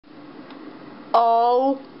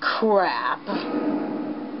Oh, crap.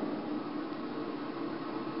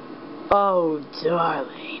 Oh,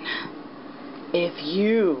 darling. If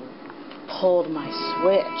you pulled my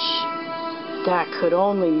switch, that could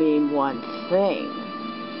only mean one thing.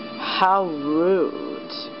 How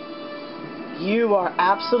rude. You are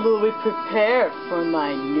absolutely prepared for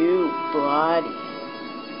my new body.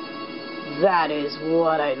 That is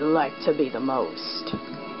what I like to be the most.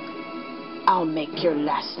 I'll make your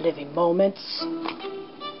last living moments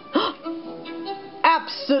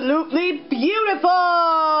absolutely beautiful!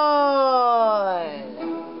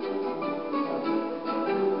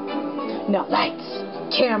 Now lights,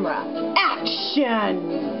 camera, action!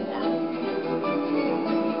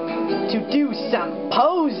 To do some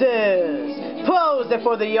poses! Pose it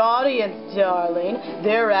for the audience, darling.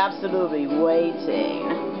 They're absolutely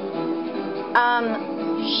waiting.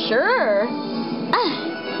 Sure.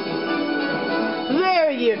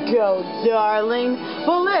 There you go, darling.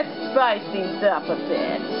 Well, let's spice things up a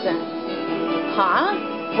bit. Huh?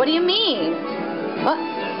 What do you mean? What?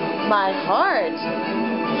 My heart.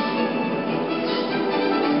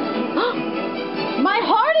 My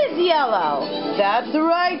heart is yellow. That's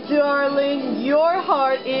right, darling. Your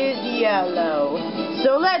heart is yellow.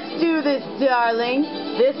 So let's do this, darling.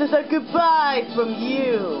 This is a goodbye from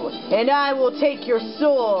you. And I will take your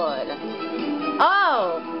sword.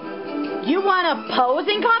 Oh. You want a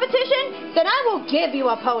posing competition? Then I will give you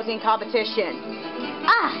a posing competition.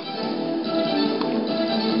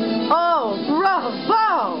 Oh,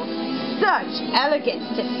 bravo! Such elegance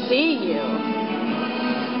to see you.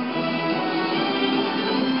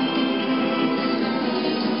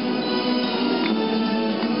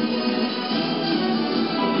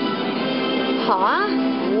 Huh?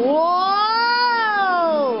 Whoa!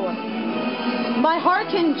 My heart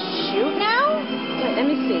can shoot now? Wait, let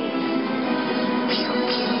me see.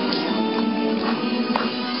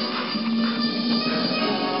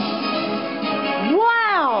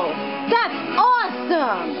 Wow! That's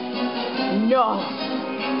awesome! No!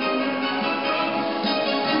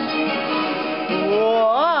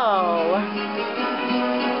 Whoa!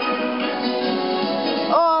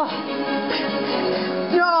 Oh!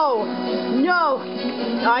 No! No!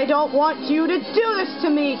 I don't want you to do this to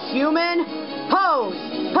me, human! Pose!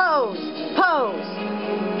 Pose! Pose!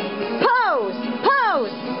 Pose!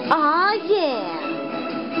 Pose! Aw, yeah!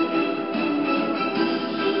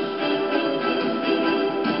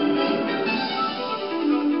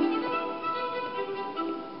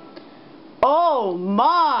 Oh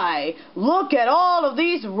my! Look at all of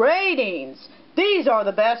these ratings! These are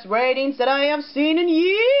the best ratings that I have seen in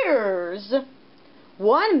years!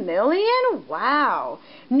 1 million? Wow!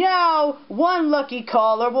 Now, one lucky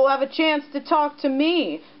caller will have a chance to talk to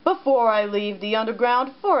me before I leave the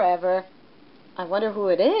underground forever. I wonder who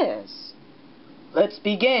it is. Let's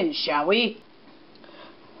begin, shall we?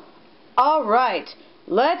 Alright,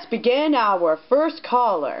 let's begin our first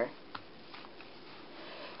caller.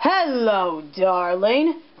 Hello,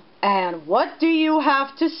 darling. And what do you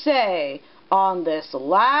have to say on this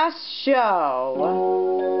last show?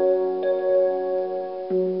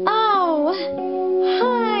 Oh,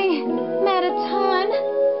 hi, Metaton.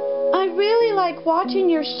 I really like watching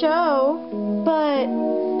your show, but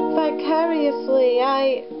vicariously,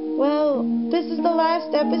 well, this is the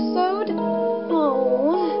last episode.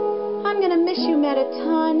 Oh, I'm gonna miss you,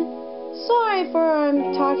 Metaton. Sorry for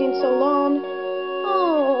talking so long.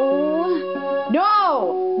 Oh.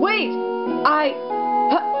 No! Wait!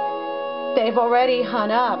 They've already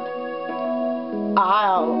hung up.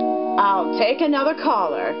 I'll take another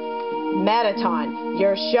caller. Metaton,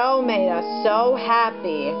 your show made us so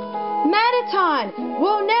happy. Metaton,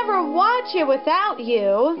 we'll never watch it without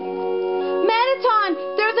you. Metaton,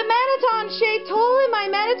 there's a Metaton-shaped hole in my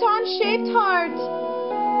Metaton-shaped heart.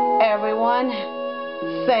 Everyone,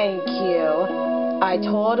 thank you. I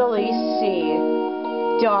totally see.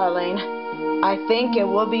 Darling, I think it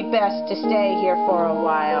will be best to stay here for a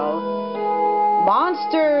while.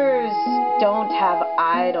 Monsters don't have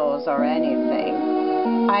idols or anything.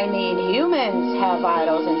 I mean, humans have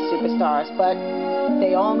idols and superstars, but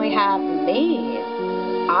they only have me.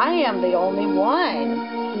 I am the only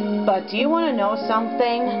one. But do you want to know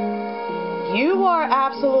something? You are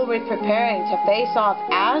absolutely preparing to face off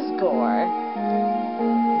Asgore.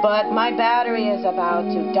 But my battery is about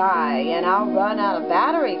to die, and I'll run out of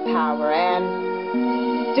battery power,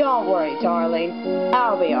 and don't worry, darling,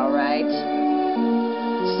 I'll be alright.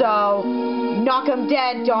 So, knock 'em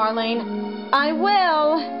dead, darling. I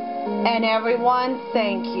will. And everyone,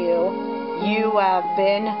 thank you. You have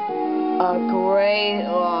been a great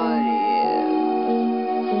audience.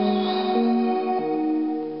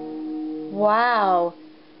 Wow.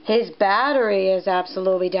 His battery is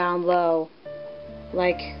absolutely down low.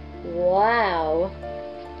 Like, wow.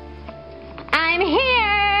 I'm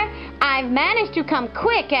here! I've managed to come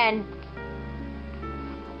quick and...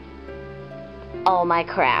 Oh my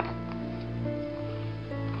crap.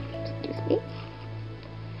 Excuse me?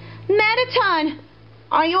 Mettaton!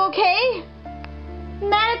 Are you okay?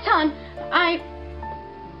 Mettaton,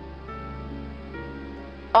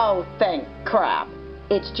 Oh, thank crap.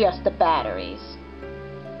 It's just the batteries.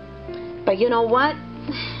 But you know what?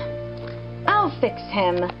 I'll fix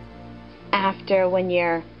him after when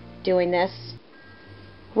you're doing this.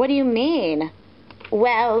 What do you mean?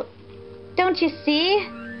 Well, don't you see?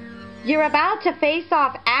 You're about to face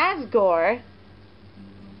off Asgore.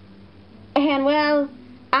 And well,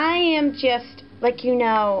 I am just, like, you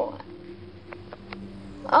know...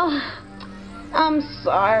 Oh, I'm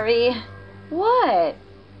sorry. What?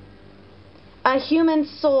 A human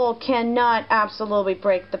soul cannot absolutely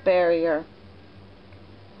break the barrier.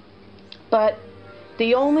 But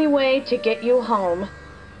the only way to get you home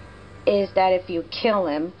is that if you kill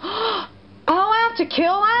him. I'll have to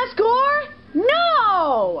kill Asgore?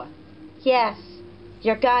 No! Yes,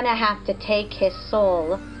 you're gonna have to take his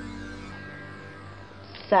soul.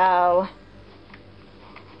 So,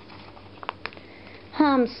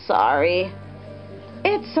 I'm sorry.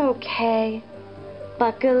 It's okay.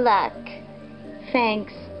 But good luck.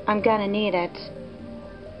 Thanks. I'm gonna need it.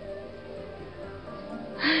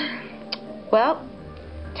 Well,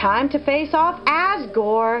 time to face off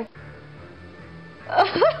Asgore.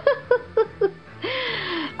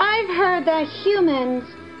 I've heard that humans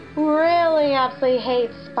really absolutely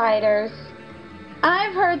hate spiders.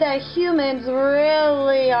 I've heard that humans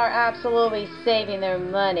really are absolutely saving their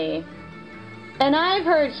money. And I've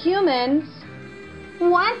heard humans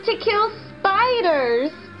want to kill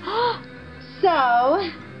spiders. So,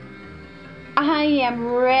 I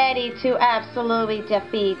am ready to absolutely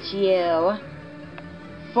defeat you.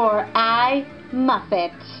 For I,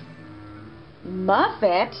 Muffet.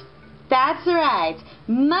 Muffet? That's right.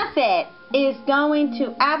 Muffet is going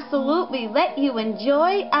to absolutely let you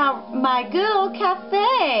enjoy my good old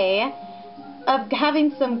cafe of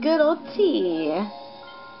having some good old tea.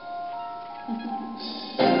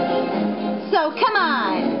 So come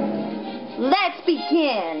on, let's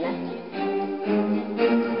begin.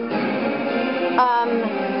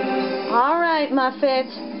 All right, Muffet.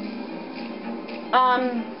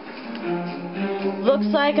 Looks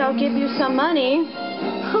like I'll give you some money.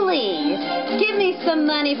 Please, give me some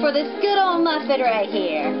money for this good old Muffet right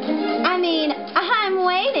here. I mean, I'm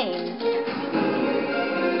waiting.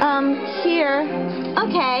 Here.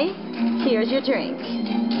 Okay, here's your drink.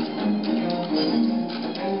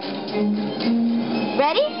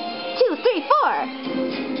 Ready? 2, 3, 4.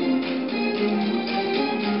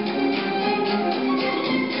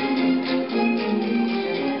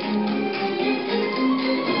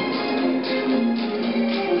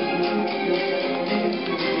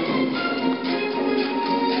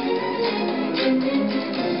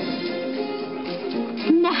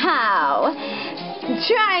 Now,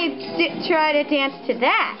 try to dance to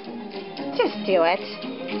that. Just do it.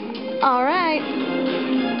 All right.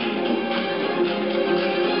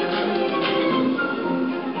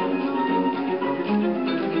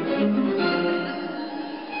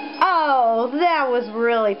 Oh, that was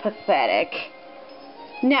really pathetic.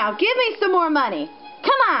 Now, give me some more money.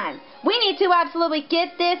 Come on. We need to absolutely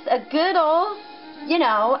get this a good old, you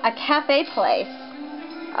know, a cafe place.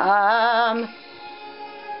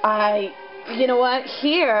 You know what?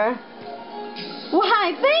 Here.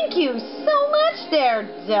 Why, thank you so much there,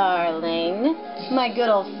 darling. My good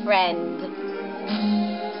old friend.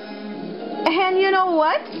 And you know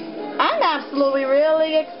what? I'm absolutely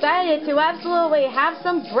really excited to absolutely have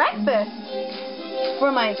some breakfast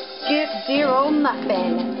for my good dear old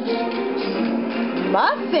muffin.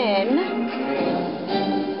 Muffin?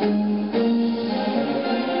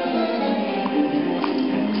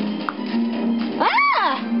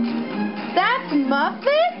 That's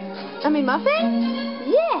Muffet? I mean Muffin?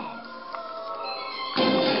 Yes.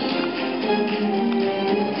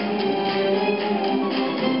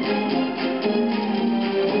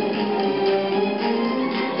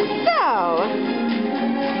 So,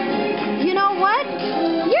 you know what?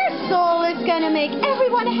 Your soul is gonna make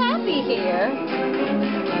everyone happy here.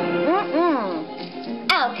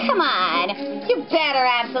 Oh, come on. You better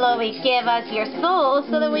absolutely give us your soul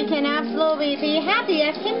so that we can absolutely be happy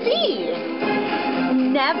as can be.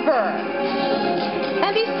 Never.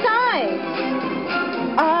 And besides,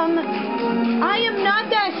 I am not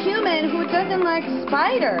that human who doesn't like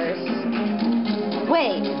spiders.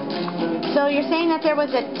 Wait, so you're saying that there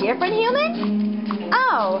was a different human?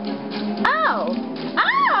 Oh.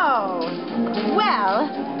 Well,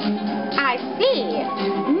 I see.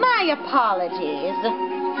 My apologies.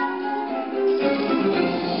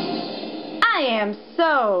 I am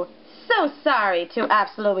so sorry to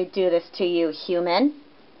absolutely do this to you, human.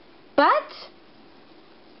 But,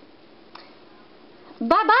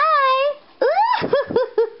 bye-bye.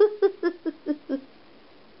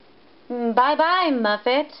 Bye-bye,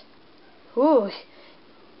 Muffet. Ooh,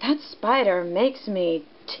 that spider makes me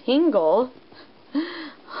tingle.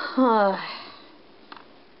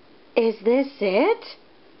 Is this it?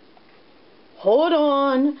 Hold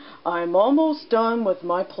on. I'm almost done with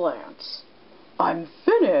my plants. I'm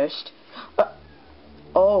finished.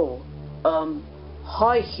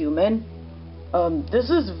 Hi, human. This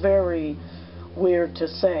is very weird to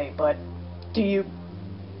say, but do you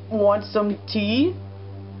want some tea?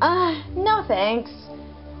 No thanks.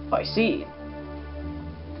 I see.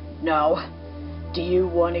 Now, do you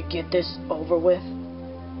want to get this over with?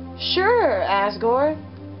 Sure, Asgore.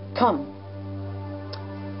 Come.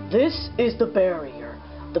 This is the barrier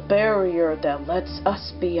that lets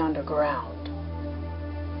us be underground.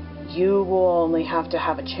 You will only have to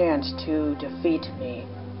have a chance to defeat me.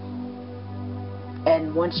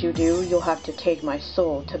 And once you do, you'll have to take my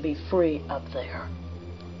soul to be free up there.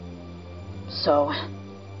 So,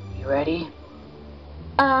 you ready?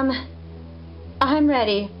 I'm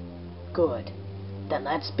ready. Good. Then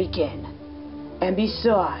let's begin. And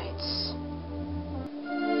besides,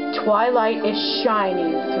 twilight is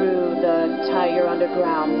shining through the entire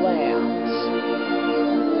underground lands.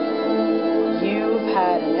 You've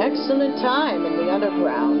had an excellent time in the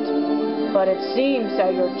underground, but it seems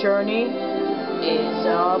that your journey is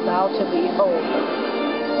about to be over.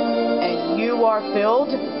 And you are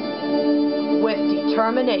filled with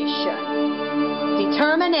determination.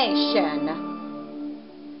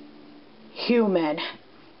 Human,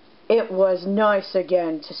 it was nice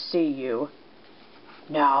again to see you.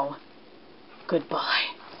 Now, goodbye.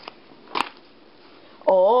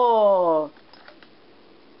 Oh.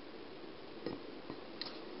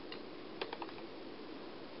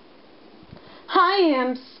 I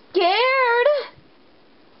am scared.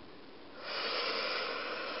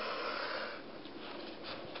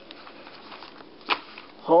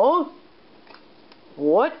 Huh?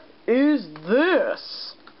 What is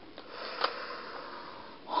this?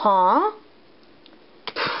 Huh?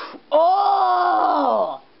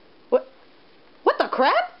 Oh! What the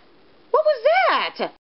crap? What was that?